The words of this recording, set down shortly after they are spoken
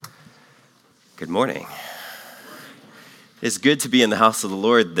Good morning. It's good to be in the house of the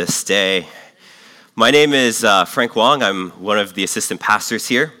Lord this day. My name is Frank Wong. I'm one of the assistant pastors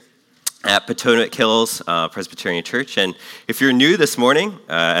here at Potomac Hills Presbyterian Church. And if you're new this morning,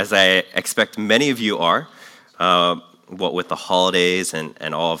 as I expect many of you are, what with the holidays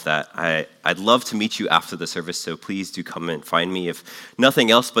and all of that, I'd love to meet you after the service, so please do come and find me, if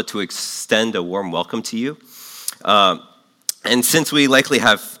nothing else but to extend a warm welcome to you. And since we likely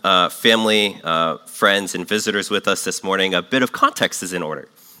have family, friends, and visitors with us this morning, a bit of context is in order.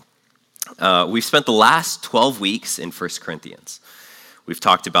 We've spent the last 12 weeks in 1 Corinthians. We've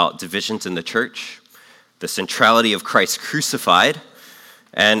talked about divisions in the church, the centrality of Christ crucified,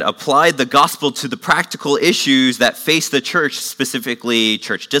 and applied the gospel to the practical issues that face the church, specifically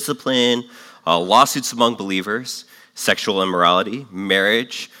church discipline, lawsuits among believers, sexual immorality,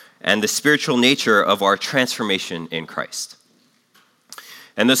 marriage, and the spiritual nature of our transformation in Christ.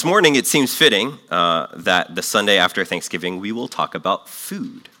 And this morning, it seems fitting that the Sunday after Thanksgiving, we will talk about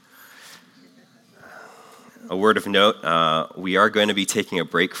food. A word of note, we are going to be taking a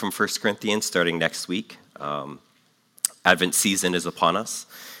break from 1 Corinthians starting next week. Advent season is upon us.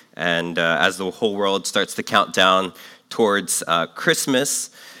 And as the whole world starts to count down towards Christmas,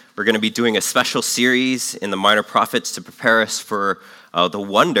 we're going to be doing a special series in the Minor Prophets to prepare us for the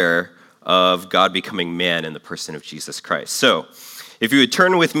wonder of God becoming man in the person of Jesus Christ. So, if you would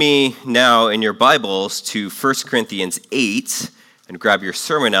turn with me now in your Bibles to 1 Corinthians 8 and grab your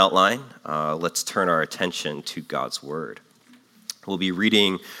sermon outline, let's turn our attention to God's Word. We'll be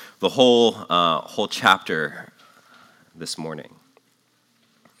reading the whole chapter this morning.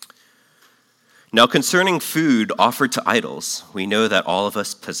 Now, concerning food offered to idols, we know that all of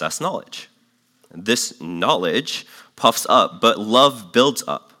us possess knowledge. This knowledge puffs up, but love builds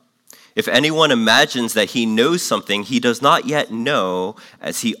up. If anyone imagines that he knows something, he does not yet know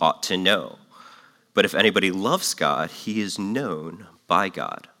as he ought to know. But if anybody loves God, he is known by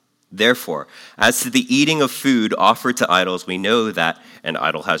God. Therefore, as to the eating of food offered to idols, we know that an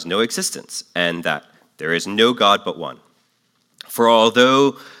idol has no existence, and that there is no God but one. For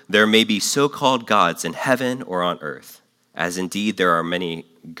although there may be so-called gods in heaven or on earth, as indeed there are many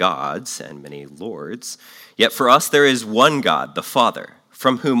gods and many lords, yet for us there is one God, the Father,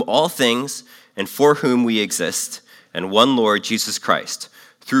 from whom all things and for whom we exist, and one Lord, Jesus Christ,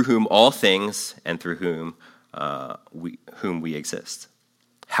 through whom all things and through whom we exist.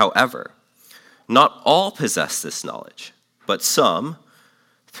 However, not all possess this knowledge, but some,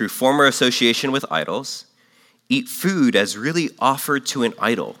 through former association with idols, eat food as really offered to an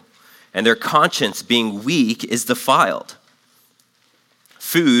idol, and their conscience, being weak, is defiled.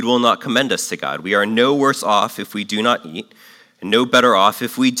 Food will not commend us to God. We are no worse off if we do not eat, and no better off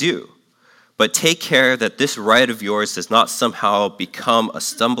if we do. But take care that this right of yours does not somehow become a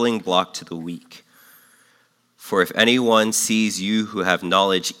stumbling block to the weak. For if anyone sees you who have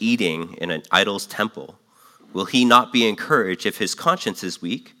knowledge eating in an idol's temple, will he not be encouraged, if his conscience is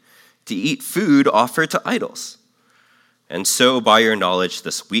weak, to eat food offered to idols? And so by your knowledge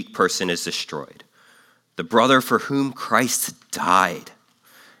this weak person is destroyed, the brother for whom Christ died.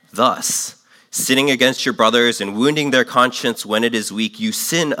 Thus, sinning against your brothers and wounding their conscience when it is weak, you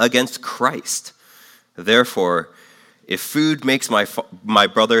sin against Christ. Therefore, if food makes my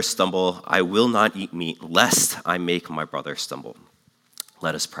brother stumble, I will not eat meat, lest I make my brother stumble.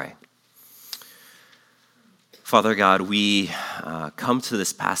 Let us pray. Father God, we come to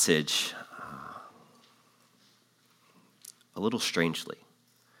this passage a little strangely.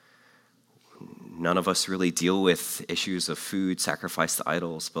 None of us really deal with issues of food, sacrifice to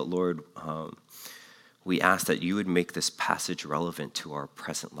idols, but Lord, we ask that you would make this passage relevant to our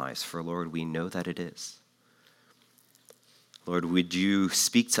present lives, for Lord, we know that it is. Lord, would you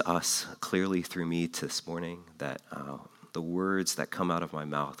speak to us clearly through me this morning, that the words that come out of my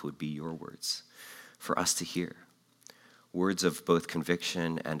mouth would be your words for us to hear, words of both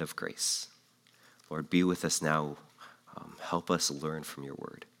conviction and of grace. Lord, be with us now. Help us learn from your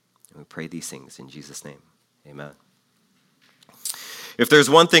word. And we pray these things in Jesus' name. Amen. If there's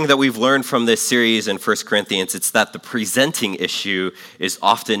one thing that we've learned from this series in 1 Corinthians, it's that the presenting issue is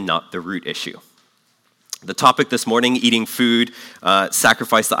often not the root issue. The topic this morning, eating food,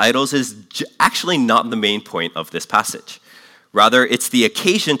 sacrificed to idols, is actually not the main point of this passage. Rather, it's the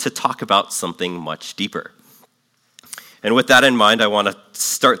occasion to talk about something much deeper. And with that in mind, I want to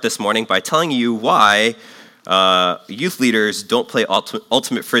start this morning by telling you why youth leaders don't play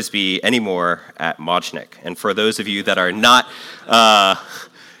ultimate frisbee anymore at Mojnik. And for those of you that are not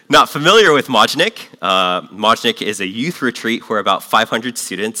not familiar with Majnik, Majnik is a youth retreat where about 500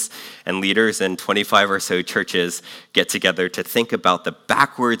 students and leaders in 25 or so churches get together to think about the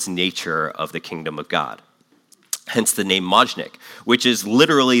backwards nature of the kingdom of God. Hence the name Majnik, which is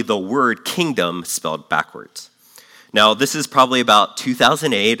literally the word kingdom spelled backwards. Now, this is probably about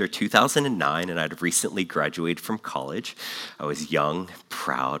 2008 or 2009, and I'd recently graduated from college. I was young,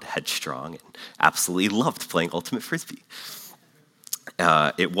 proud, headstrong, and absolutely loved playing Ultimate Frisbee.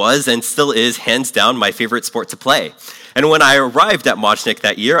 It was and still is hands down my favorite sport to play. And when I arrived at Majnik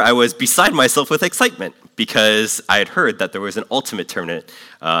that year, I was beside myself with excitement because I had heard that there was an Ultimate tournament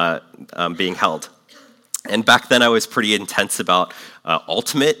being held. And back then I was pretty intense about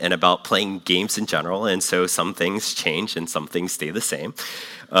Ultimate and about playing games in general, and so some things change and some things stay the same.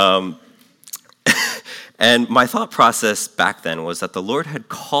 And my thought process back then was that the Lord had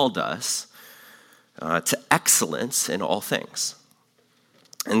called us to excellence in all things.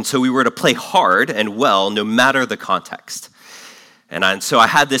 And so we were to play hard and well no matter the context. And so I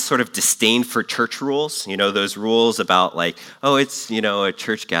had this sort of disdain for church rules, those rules about like, oh, it's, a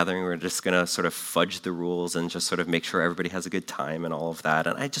church gathering. We're just going to sort of fudge the rules and just sort of make sure everybody has a good time and all of that.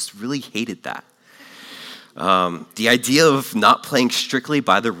 And I just really hated that. The idea of not playing strictly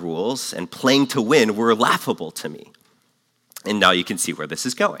by the rules and playing to win were laughable to me. And now you can see where this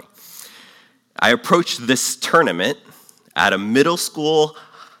is going. I approached this tournament at a middle school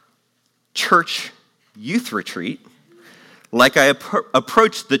church youth retreat like I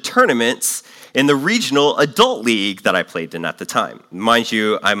approached the tournaments in the regional adult league that I played in at the time. Mind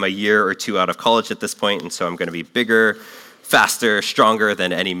you, I'm a year or two out of college at this point, and so I'm going to be bigger, faster, stronger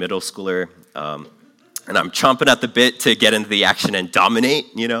than any middle schooler. And I'm chomping at the bit to get into the action and dominate,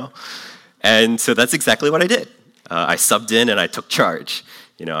 And so that's exactly what I did. I subbed in and I took charge.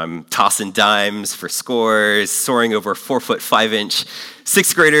 I'm tossing dimes for scores, soaring over 4 foot 5 inch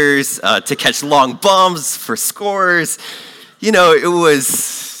sixth graders to catch long bombs for scores.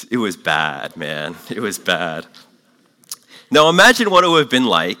 It was bad, man. It was bad. Now imagine what it would have been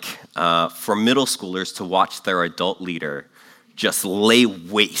like for middle schoolers to watch their adult leader just lay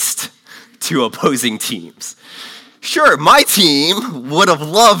waste to opposing teams. Sure, my team would have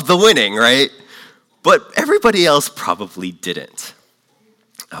loved the winning, right? But everybody else probably didn't.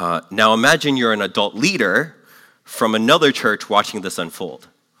 Now imagine you're an adult leader from another church watching this unfold.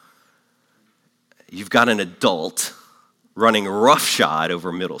 You've got an adult running roughshod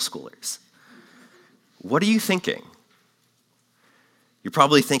over middle schoolers. What are you thinking? You're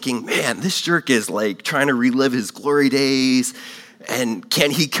probably thinking, man, this jerk is like trying to relive his glory days, and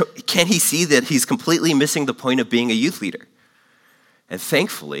can't he see that he's completely missing the point of being a youth leader? And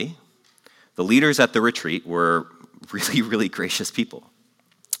thankfully, the leaders at the retreat were really, really gracious people.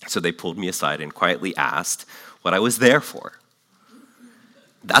 So they pulled me aside and quietly asked what I was there for.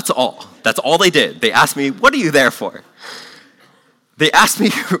 That's all. That's all they did. They asked me, what are you there for? They asked me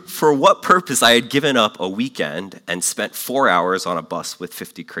for what purpose I had given up a weekend and spent 4 hours on a bus with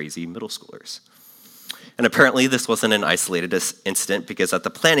 50 crazy middle schoolers. And apparently this wasn't an isolated incident, because at the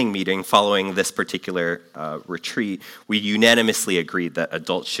planning meeting following this particular retreat, we unanimously agreed that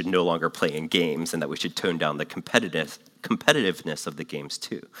adults should no longer play in games and that we should tone down the competitiveness of the games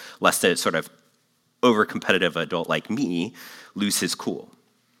too, lest a sort of over-competitive adult like me lose his cool.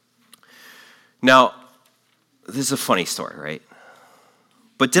 Now, this is a funny story, right?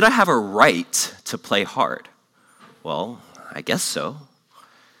 But did I have a right to play hard? Well, I guess so.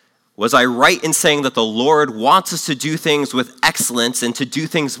 Was I right in saying that the Lord wants us to do things with excellence and to do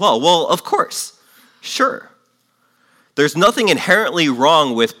things well? Well, of course. Sure. There's nothing inherently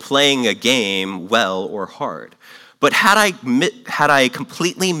wrong with playing a game well or hard. But had I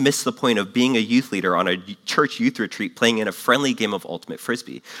completely missed the point of being a youth leader on a church youth retreat playing in a friendly game of Ultimate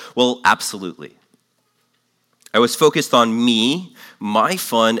Frisbee? Well, absolutely. I was focused on me, my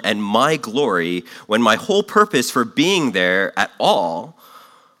fun, and my glory when my whole purpose for being there at all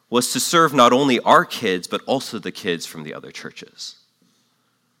was to serve not only our kids, but also the kids from the other churches.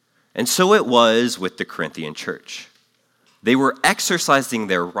 And so it was with the Corinthian church. They were exercising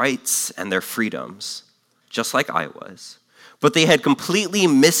their rights and their freedoms, just like I was, but they had completely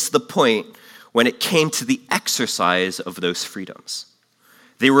missed the point when it came to the exercise of those freedoms.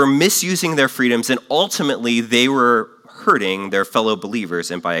 They were misusing their freedoms, and ultimately they were hurting their fellow believers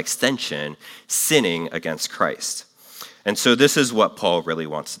and, by extension, sinning against Christ. And so this is what Paul really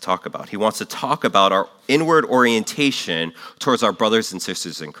wants to talk about. He wants to talk about our inward orientation towards our brothers and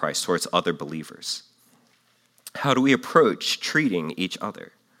sisters in Christ, towards other believers. How do we approach treating each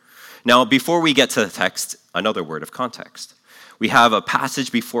other? Now, before we get to the text, another word of context. We have a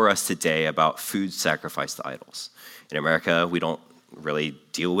passage before us today about food sacrificed to idols. In America, we don't really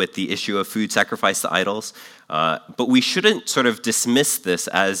deal with the issue of food sacrificed to idols. But we shouldn't sort of dismiss this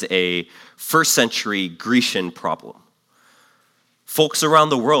as a first century Grecian problem. Folks around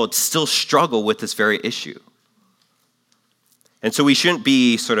the world still struggle with this very issue. And so we shouldn't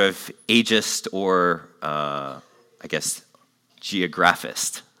be sort of ageist or,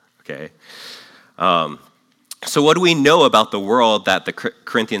 geographist, okay? So what do we know about the world that the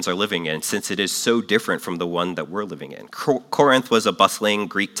Corinthians are living in, since it is so different from the one that we're living in? Corinth was a bustling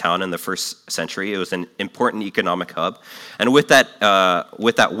Greek town in the first century. It was an important economic hub. And with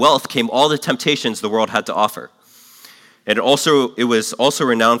that wealth came all the temptations the world had to offer. And it was also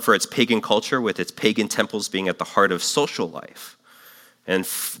renowned for its pagan culture, with its pagan temples being at the heart of social life. And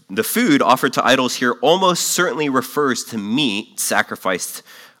the food offered to idols here almost certainly refers to meat sacrificed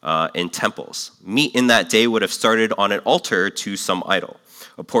in temples. Meat in that day would have started on an altar to some idol.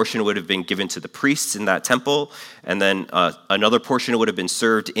 A portion would have been given to the priests in that temple, and then another portion would have been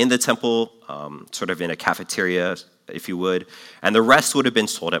served in the temple, sort of in a cafeteria, if you would, and the rest would have been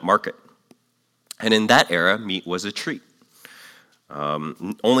sold at market. And in that era, meat was a treat.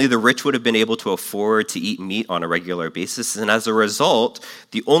 Only the rich would have been able to afford to eat meat on a regular basis, and as a result,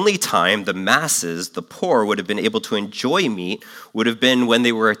 the only time the masses, the poor, would have been able to enjoy meat would have been when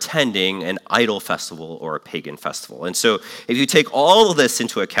they were attending an idol festival or a pagan festival. And so if you take all of this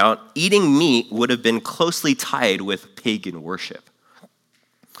into account, eating meat would have been closely tied with pagan worship.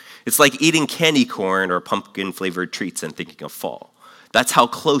 It's like eating candy corn or pumpkin-flavored treats and thinking of fall. That's how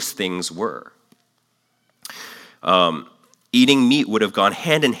close things were. Eating meat would have gone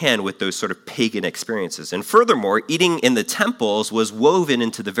hand in hand with those sort of pagan experiences. And furthermore, eating in the temples was woven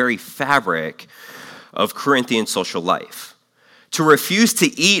into the very fabric of Corinthian social life. To refuse to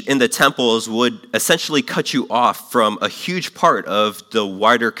eat in the temples would essentially cut you off from a huge part of the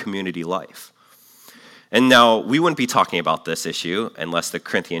wider community life. And now, we wouldn't be talking about this issue unless the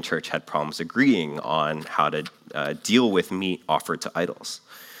Corinthian church had problems agreeing on how to deal with meat offered to idols.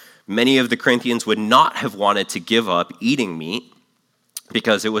 Many of the Corinthians would not have wanted to give up eating meat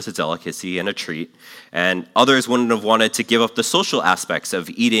because it was a delicacy and a treat, and others wouldn't have wanted to give up the social aspects of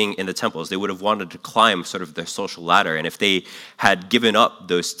eating in the temples. They would have wanted to climb sort of their social ladder, and if they had given up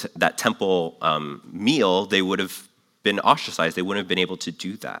that temple meal, they would have been ostracized. They wouldn't have been able to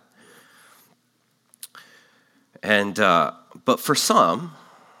do that. And but for some,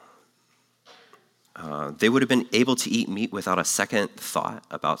 they would have been able to eat meat without a second thought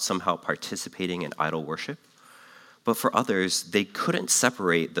about somehow participating in idol worship. But for others, they couldn't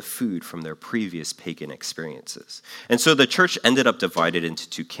separate the food from their previous pagan experiences. And so the church ended up divided into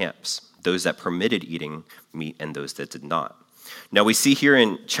two camps, those that permitted eating meat and those that did not. Now we see here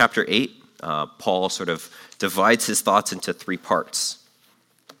in chapter 8, Paul sort of divides his thoughts into three parts.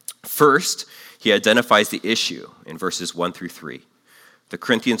 First, he identifies the issue in verses 1 through 3. The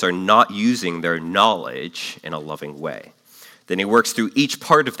Corinthians are not using their knowledge in a loving way. Then he works through each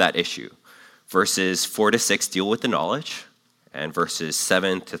part of that issue. Verses 4 to 6 deal with the knowledge, and verses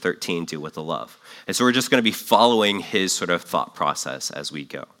 7 to 13 deal with the love. And so we're just going to be following his sort of thought process as we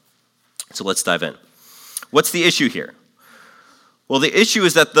go. So let's dive in. What's the issue here? Well, the issue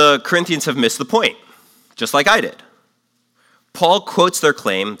is that the Corinthians have missed the point, just like I did. Paul quotes their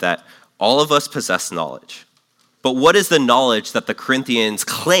claim that all of us possess knowledge. But what is the knowledge that the Corinthians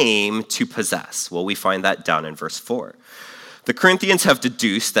claim to possess? Well, we find that down in verse 4. The Corinthians have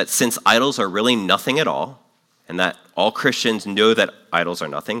deduced that since idols are really nothing at all, and that all Christians know that idols are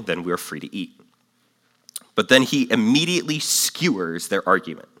nothing, then we're free to eat. But then he immediately skewers their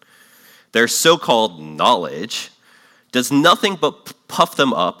argument. Their so-called knowledge does nothing but puff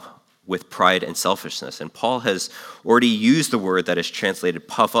them up with pride and selfishness. And Paul has already used the word that is translated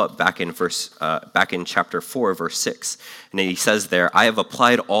puff up back in chapter 4, verse 6. And he says there, I have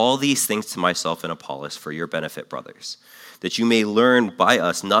applied all these things to myself and Apollos for your benefit, brothers, that you may learn by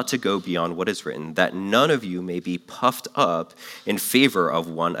us not to go beyond what is written, that none of you may be puffed up in favor of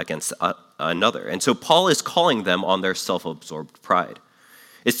one against another. And so Paul is calling them on their self-absorbed pride.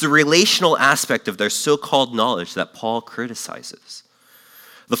 It's the relational aspect of their so-called knowledge that Paul criticizes.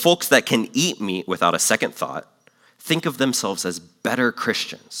 The folks that can eat meat without a second thought think of themselves as better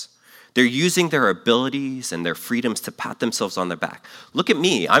Christians. They're using their abilities and their freedoms to pat themselves on their back. Look at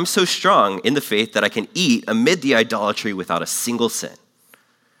me. I'm so strong in the faith that I can eat amid the idolatry without a single sin.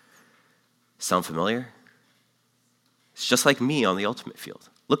 Sound familiar? It's just like me on the ultimate field.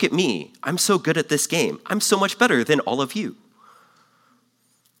 Look at me. I'm so good at this game. I'm so much better than all of you.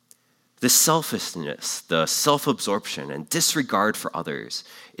 The selfishness, the self-absorption, and disregard for others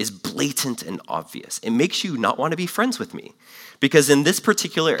is blatant and obvious. It makes you not want to be friends with me, because in this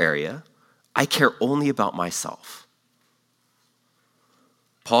particular area, I care only about myself.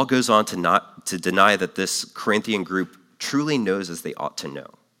 Paul goes on to deny that this Corinthian group truly knows as they ought to know.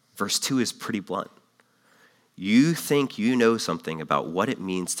 Verse 2 is pretty blunt. You think you know something about what it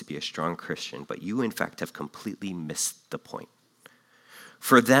means to be a strong Christian, but you in fact have completely missed the point.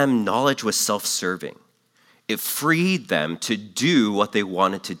 For them, knowledge was self-serving. It freed them to do what they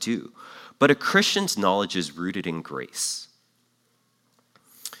wanted to do. But a Christian's knowledge is rooted in grace.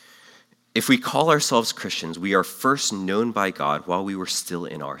 If we call ourselves Christians, we are first known by God while we were still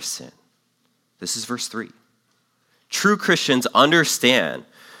in our sin. This is verse 3. True Christians understand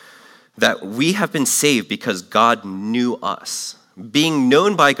that we have been saved because God knew us. Being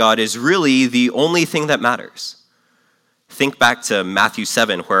known by God is really the only thing that matters. Think back to Matthew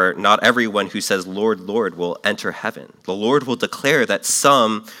 7, where not everyone who says, Lord, Lord, will enter heaven. The Lord will declare to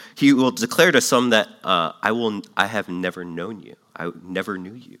some that I have never known you. I never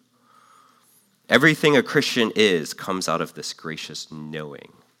knew you. Everything a Christian is comes out of this gracious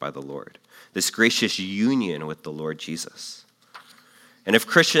knowing by the Lord, this gracious union with the Lord Jesus. And for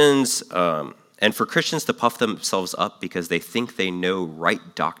Christians to puff themselves up because they think they know right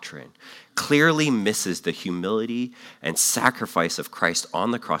doctrine clearly misses the humility and sacrifice of Christ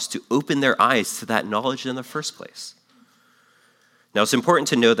on the cross to open their eyes to that knowledge in the first place. Now, it's important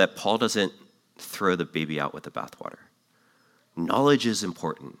to know that Paul doesn't throw the baby out with the bathwater. Knowledge is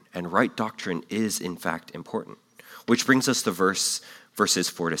important, and right doctrine is, in fact, important, which brings us to verses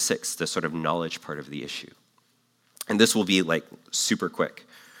 4 to 6, the sort of knowledge part of the issue. And this will be super quick.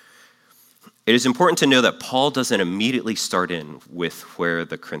 It is important to know that Paul doesn't immediately start in with where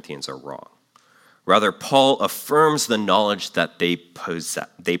the Corinthians are wrong. Rather, Paul affirms the knowledge that they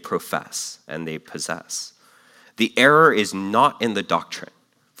profess and they possess. The error is not in the doctrine.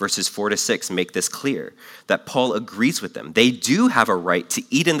 Verses 4 to 6 make this clear, that Paul agrees with them. They do have a right to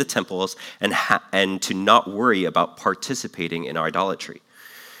eat in the temples and to not worry about participating in idolatry.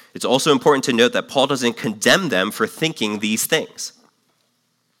 It's also important to note that Paul doesn't condemn them for thinking these things.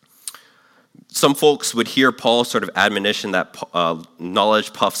 Some folks would hear Paul's sort of admonition that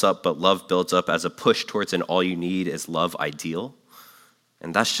knowledge puffs up, but love builds up as a push towards an all you need is love ideal.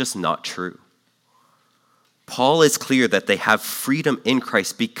 And that's just not true. Paul is clear that they have freedom in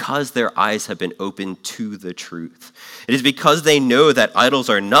Christ because their eyes have been opened to the truth. It is because they know that idols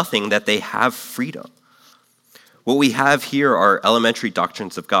are nothing that they have freedom. What we have here are elementary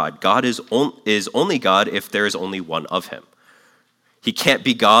doctrines of God. God is only God if there is only one of him. He can't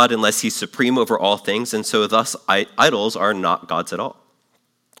be God unless he's supreme over all things, and so thus idols are not gods at all.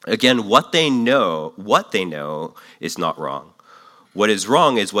 Again, what they know is not wrong. What is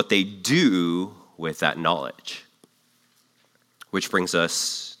wrong is what they do with that knowledge. Which brings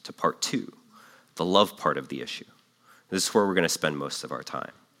us to part 2, the love part of the issue. This is where we're going to spend most of our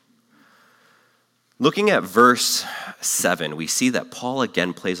time. Looking at verse 7, we see that Paul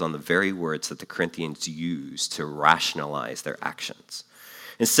again plays on the very words that the Corinthians use to rationalize their actions.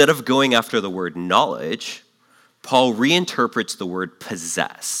 Instead of going after the word knowledge, Paul reinterprets the word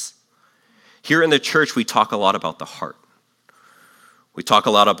possess. Here in the church, we talk a lot about the heart. We talk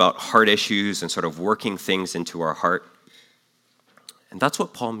a lot about heart issues and sort of working things into our heart. And that's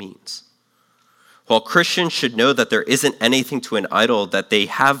what Paul means. While Christians should know that there isn't anything to an idol, that they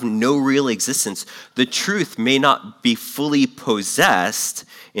have no real existence, the truth may not be fully possessed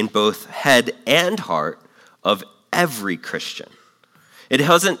in both head and heart of every Christian. It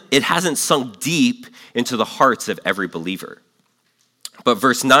hasn't sunk deep into the hearts of every believer. But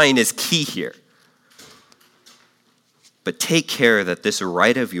verse 9 is key here. But take care that this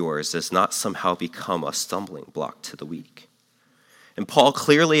right of yours does not somehow become a stumbling block to the weak. And Paul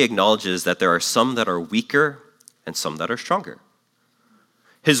clearly acknowledges that there are some that are weaker and some that are stronger.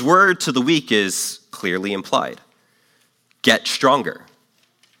 His word to the weak is clearly implied. Get stronger.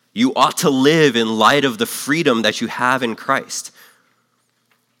 You ought to live in light of the freedom that you have in Christ.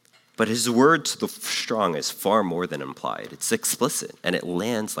 But his word to the strong is far more than implied. It's explicit, and it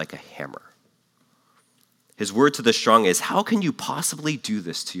lands like a hammer. His word to the strong is, how can you possibly do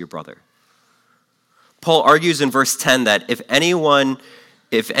this to your brother? Paul argues in verse 10 that if anyone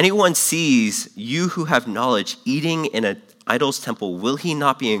sees you who have knowledge eating in an idol's temple, will he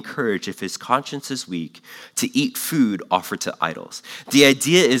not be encouraged if his conscience is weak to eat food offered to idols? The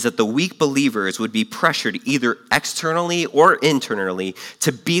idea is that the weak believers would be pressured either externally or internally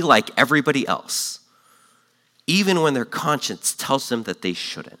to be like everybody else, even when their conscience tells them that they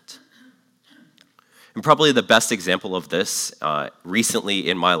shouldn't. And probably the best example of this recently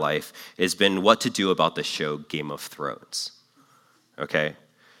in my life has been what to do about the show Game of Thrones. Okay?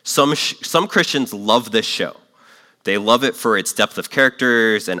 Some Christians love this show. They love it for its depth of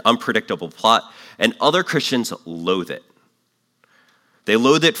characters and unpredictable plot, and other Christians loathe it. They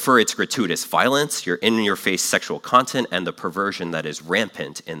loathe it for its gratuitous violence, your in-your-face sexual content, and the perversion that is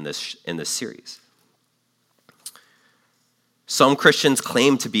rampant in this series. Some Christians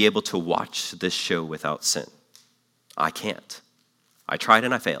claim to be able to watch this show without sin. I can't. I tried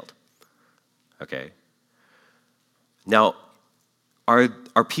and I failed. Okay? Now,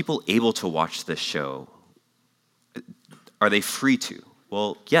 are people able to watch this show? Are they free to?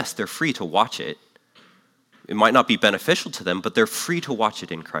 Well, yes, they're free to watch it. It might not be beneficial to them, but they're free to watch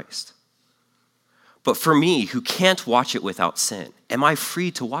it in Christ. But for me, who can't watch it without sin, am I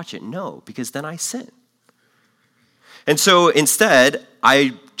free to watch it? No, because then I sin. And so instead,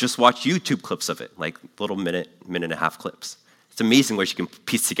 I just watch YouTube clips of it, like little minute and a half clips. It's amazing what you can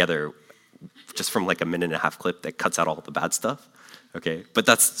piece together just from like a minute and a half clip that cuts out all the bad stuff. Okay, but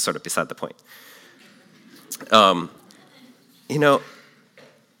that's sort of beside the point.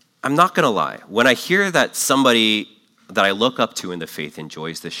 I'm not going to lie. When I hear that somebody that I look up to in the faith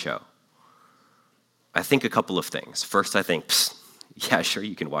enjoys this show, I think a couple of things. First, I think, yeah, sure,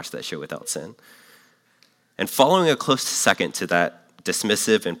 you can watch that show without sin. And following a close second to that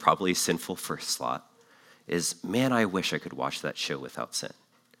dismissive and probably sinful first thought is, man, I wish I could watch that show without sin.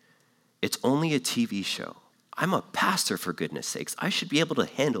 It's only a TV show. I'm a pastor, for goodness sakes. I should be able to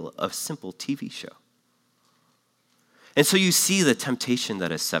handle a simple TV show. And so you see the temptation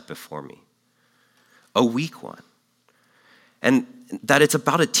that is set before me, a weak one, and that it's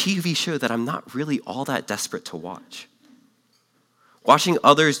about a TV show that I'm not really all that desperate to watch. Watching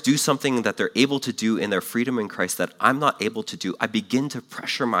others do something that they're able to do in their freedom in Christ that I'm not able to do, I begin to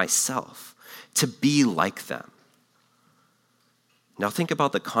pressure myself to be like them. Now think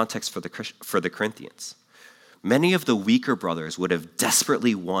about the context for the Corinthians. Many of the weaker brothers would have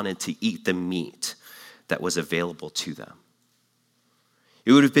desperately wanted to eat the meat that was available to them.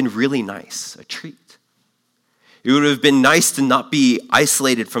 It would have been really nice, a treat. It would have been nice to not be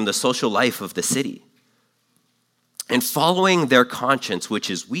isolated from the social life of the city. And following their conscience, which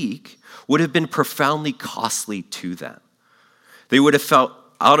is weak, would have been profoundly costly to them. They would have felt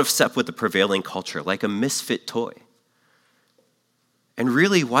out of step with the prevailing culture, like a misfit toy. And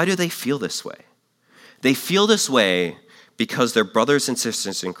really, why do they feel this way? They feel this way because their brothers and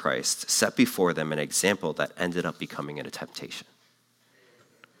sisters in Christ set before them an example that ended up becoming a temptation.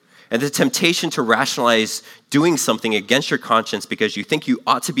 And the temptation to rationalize doing something against your conscience because you think you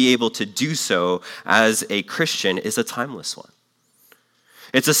ought to be able to do so as a Christian is a timeless one.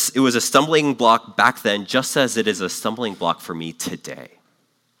 It was a stumbling block back then, just as it is a stumbling block for me today.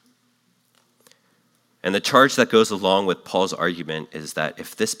 And the charge that goes along with Paul's argument is that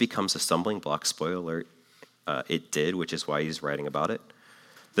if this becomes a stumbling block, spoiler alert, it did, which is why he's writing about it,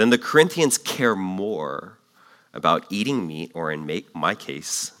 then the Corinthians care more about eating meat, or in my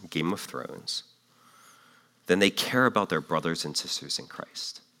case, Game of Thrones, than they care about their brothers and sisters in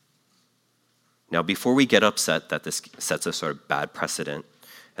Christ. Now, before we get upset that this sets a sort of bad precedent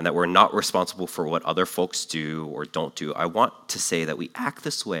and that we're not responsible for what other folks do or don't do, I want to say that we act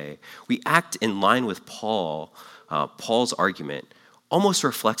this way. We act in line with Paul's argument almost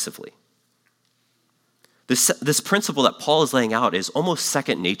reflexively. This principle that Paul is laying out is almost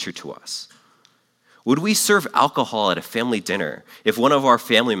second nature to us. Would we serve alcohol at a family dinner if one of our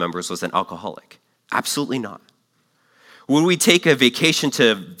family members was an alcoholic? Absolutely not. Would we take a vacation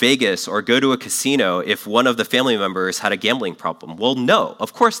to Vegas or go to a casino if one of the family members had a gambling problem? Well, no,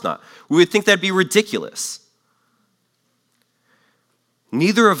 of course not. We would think that'd be ridiculous.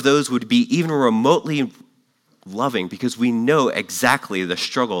 Neither of those would be even remotely loving because we know exactly the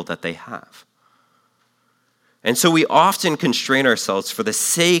struggle that they have. And so we often constrain ourselves for the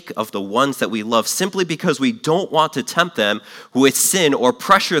sake of the ones that we love simply because we don't want to tempt them with sin or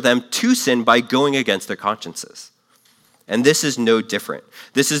pressure them to sin by going against their consciences. And this is no different.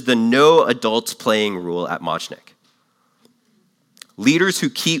 This is the no adults playing rule at Majnik. Leaders who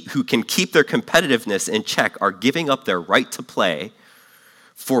can keep their competitiveness in check are giving up their right to play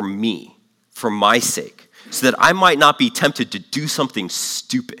for me, for my sake, so that I might not be tempted to do something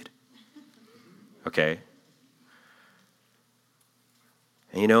stupid. Okay?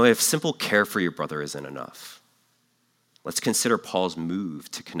 And if simple care for your brother isn't enough, let's consider Paul's move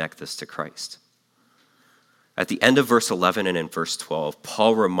to connect this to Christ. At the end of verse 11 and in verse 12,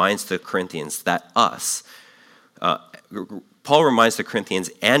 Paul reminds the Corinthians and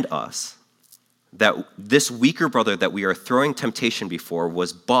us that this weaker brother that we are throwing temptation before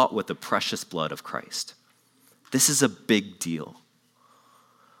was bought with the precious blood of Christ. This is a big deal.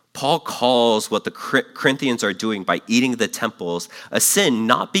 Paul calls what the Corinthians are doing by eating the temples a sin,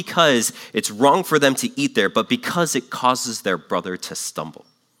 not because it's wrong for them to eat there, but because it causes their brother to stumble.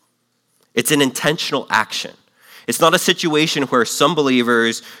 It's an intentional action. It's not a situation where some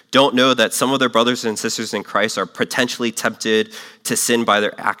believers don't know that some of their brothers and sisters in Christ are potentially tempted to sin by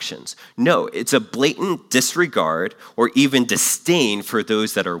their actions. No, it's a blatant disregard or even disdain for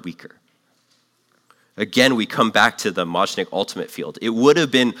those that are weaker. Again, we come back to the Majnik ultimate field. It would have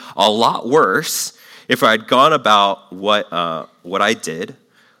been a lot worse if I had gone about what I did.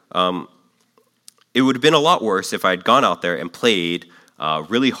 It would have been a lot worse if I had gone out there and played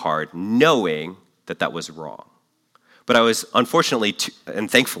really hard, knowing that was wrong. But I was unfortunately and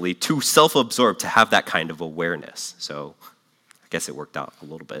thankfully too self-absorbed to have that kind of awareness. So I guess it worked out a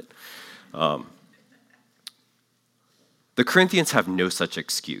little bit. The Corinthians have no such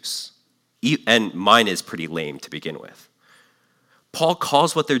excuse. And mine is pretty lame to begin with. Paul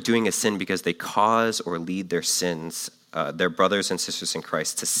calls what they're doing a sin because they cause or lead their sins, their brothers and sisters in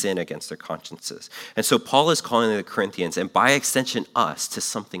Christ, to sin against their consciences. And so Paul is calling the Corinthians, and by extension us, to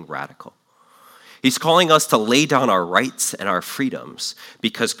something radical. He's calling us to lay down our rights and our freedoms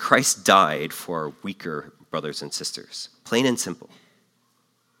because Christ died for our weaker brothers and sisters. Plain and simple.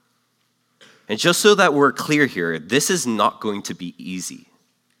 And just so that we're clear here, this is not going to be easy.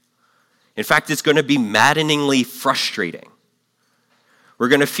 In fact, it's going to be maddeningly frustrating. We're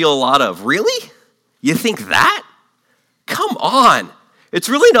going to feel a lot of, really? You think that? Come on. It's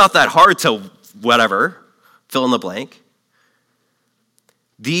really not that hard to whatever, fill in the blank.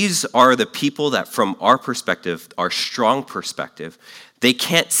 These are the people that, from our perspective, our strong perspective, they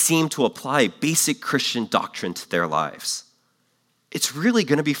can't seem to apply basic Christian doctrine to their lives. It's really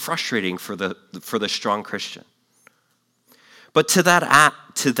going to be frustrating for the strong Christian. But to that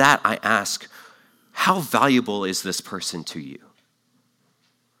I ask, how valuable is this person to you?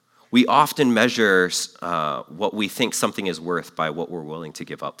 We often measure what we think something is worth by what we're willing to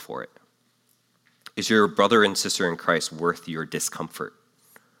give up for it. Is your brother and sister in Christ worth your discomfort?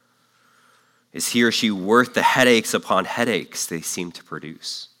 Is he or she worth the headaches upon headaches they seem to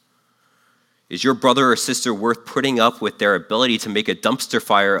produce? Is your brother or sister worth putting up with their ability to make a dumpster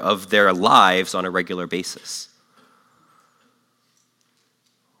fire of their lives on a regular basis?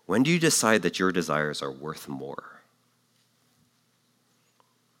 When do you decide that your desires are worth more?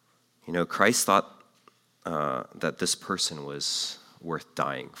 You know, Christ thought that this person was worth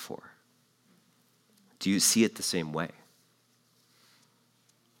dying for. Do you see it the same way?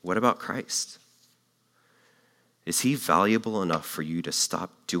 What about Christ? Is he valuable enough for you to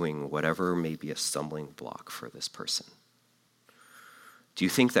stop doing whatever may be a stumbling block for this person? Do you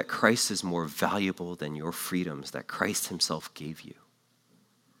think that Christ is more valuable than your freedoms that Christ himself gave you?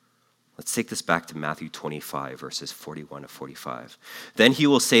 Let's take this back to Matthew 25, verses 41 to 45. Then he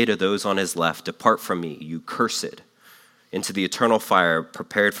will say to those on his left, "Depart from me, you cursed, into the eternal fire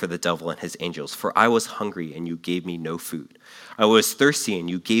prepared for the devil and his angels. For I was hungry, and you gave me no food. I was thirsty, and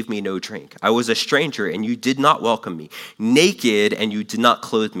you gave me no drink. I was a stranger, and you did not welcome me. Naked, and you did not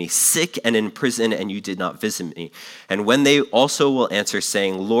clothe me. Sick and in prison, and you did not visit me." And when they also will answer,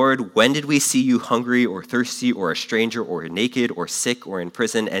 saying, "Lord, when did we see you hungry or thirsty or a stranger or naked or sick or in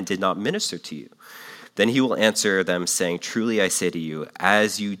prison and did not minister to you?" Then he will answer them, saying, "Truly I say to you,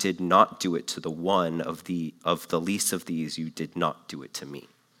 as you did not do it to the one of the least of these, you did not do it to me."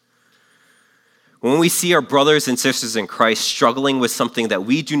 When we see our brothers and sisters in Christ struggling with something that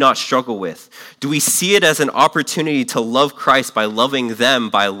we do not struggle with, do we see it as an opportunity to love Christ by loving them,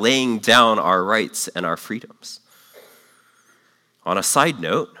 by laying down our rights and our freedoms? On a side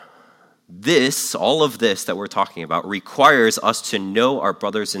note, all of this that we're talking about requires us to know our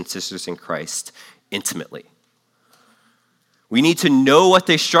brothers and sisters in Christ intimately. We need to know what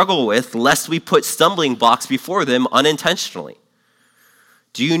they struggle with, lest we put stumbling blocks before them unintentionally.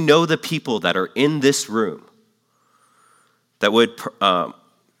 Do you know the people that are in this room that would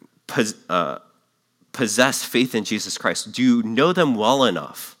possess faith in Jesus Christ? Do you know them well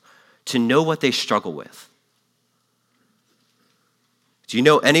enough to know what they struggle with? Do you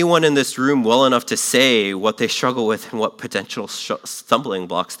know anyone in this room well enough to say what they struggle with and what potential stumbling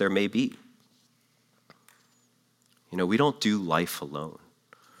blocks there may be? You know, we don't do life alone.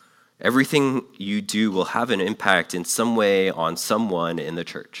 Everything you do will have an impact in some way on someone in the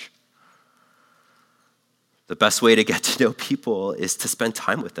church. The best way to get to know people is to spend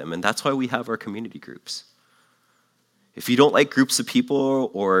time with them, and that's why we have our community groups. If you don't like groups of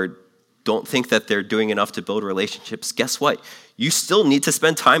people or don't think that they're doing enough to build relationships, guess what? You still need to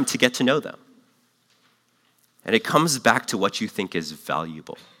spend time to get to know them. And it comes back to what you think is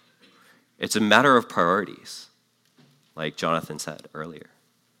valuable. It's a matter of priorities, like Jonathan said earlier.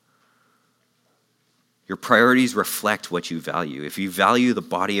 Your priorities reflect what you value. If you value the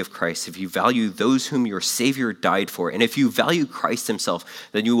body of Christ, if you value those whom your Savior died for, and if you value Christ himself,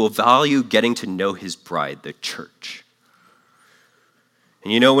 then you will value getting to know his bride, the church.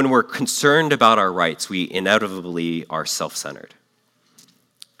 And when we're concerned about our rights, we inevitably are self-centered.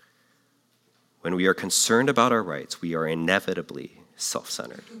 When we are concerned about our rights, we are inevitably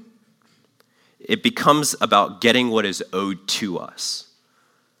self-centered. It becomes about getting what is owed to us.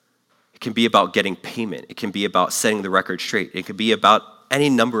 It can be about getting payment. It can be about setting the record straight. It can be about any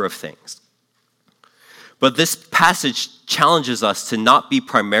number of things. But this passage challenges us to not be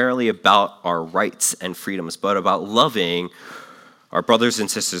primarily about our rights and freedoms, but about loving our brothers and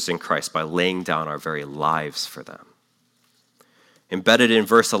sisters in Christ by laying down our very lives for them. Embedded in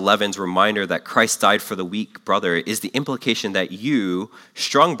verse 11's reminder that Christ died for the weak brother is the implication that you,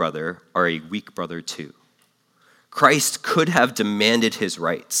 strong brother, are a weak brother too. Christ could have demanded his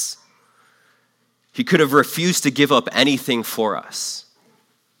rights. He could have refused to give up anything for us.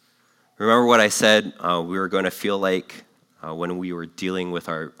 Remember what I said we were going to feel like when we were dealing with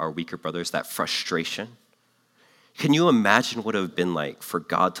our weaker brothers, that frustration? Can you imagine what it would have been like for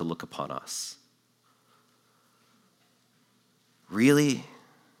God to look upon us? Really?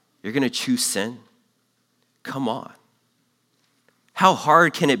 You're going to choose sin? Come on. How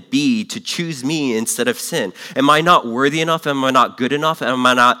hard can it be to choose me instead of sin? Am I not worthy enough? Am I not good enough? Am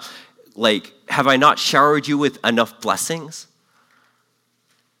I not, have I not showered you with enough blessings?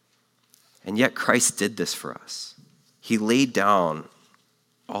 And yet Christ did this for us. He laid down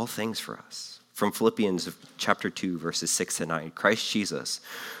all things for us. From Philippians chapter 2, verses 6 and 9, Christ Jesus,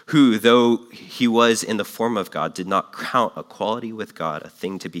 who, though he was in the form of God, did not count equality with God a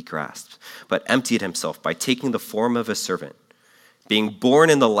thing to be grasped, but emptied himself by taking the form of a servant. Being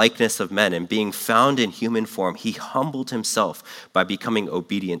born in the likeness of men and being found in human form, he humbled himself by becoming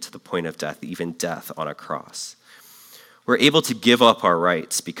obedient to the point of death, even death on a cross. We're able to give up our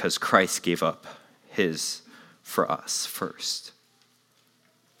rights because Christ gave up his for us first.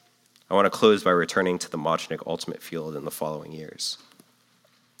 I want to close by returning to the Mochnick Ultimate Field in the following years.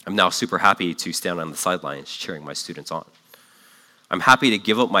 I'm now super happy to stand on the sidelines cheering my students on. I'm happy to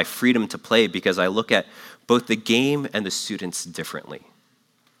give up my freedom to play because I look at both the game and the students differently.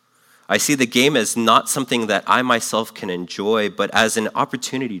 I see the game as not something that I myself can enjoy, but as an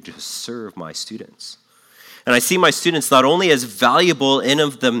opportunity to serve my students. And I see my students not only as valuable in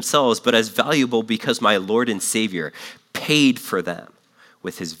of themselves, but as valuable because my Lord and Savior paid for them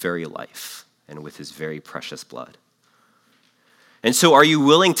with his very life and with his very precious blood. And so are you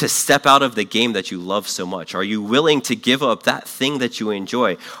willing to step out of the game that you love so much? Are you willing to give up that thing that you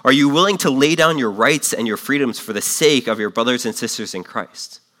enjoy? Are you willing to lay down your rights and your freedoms for the sake of your brothers and sisters in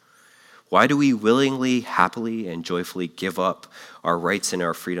Christ? Why do we willingly, happily, and joyfully give up our rights and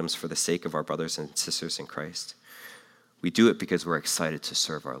our freedoms for the sake of our brothers and sisters in Christ? We do it because we're excited to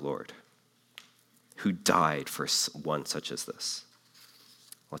serve our Lord, who died for one such as this.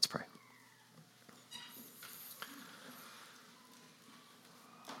 Let's pray.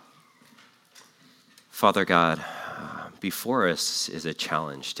 Father God, before us is a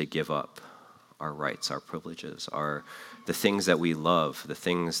challenge to give up our rights, our privileges, the things that we love, the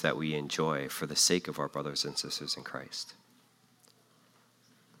things that we enjoy for the sake of our brothers and sisters in Christ.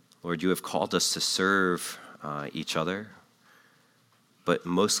 Lord, you have called us to serve each other, but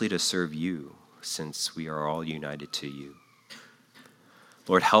mostly to serve you, since we are all united to you.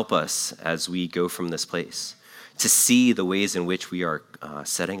 Lord, help us as we go from this place to see the ways in which we are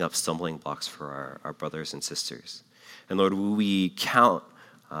setting up stumbling blocks for our brothers and sisters. And Lord, will we count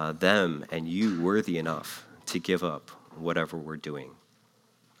them and you worthy enough to give up whatever we're doing?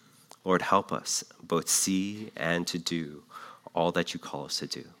 Lord, help us both see and to do all that you call us to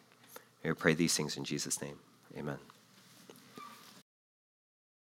do. We pray these things in Jesus' name. Amen.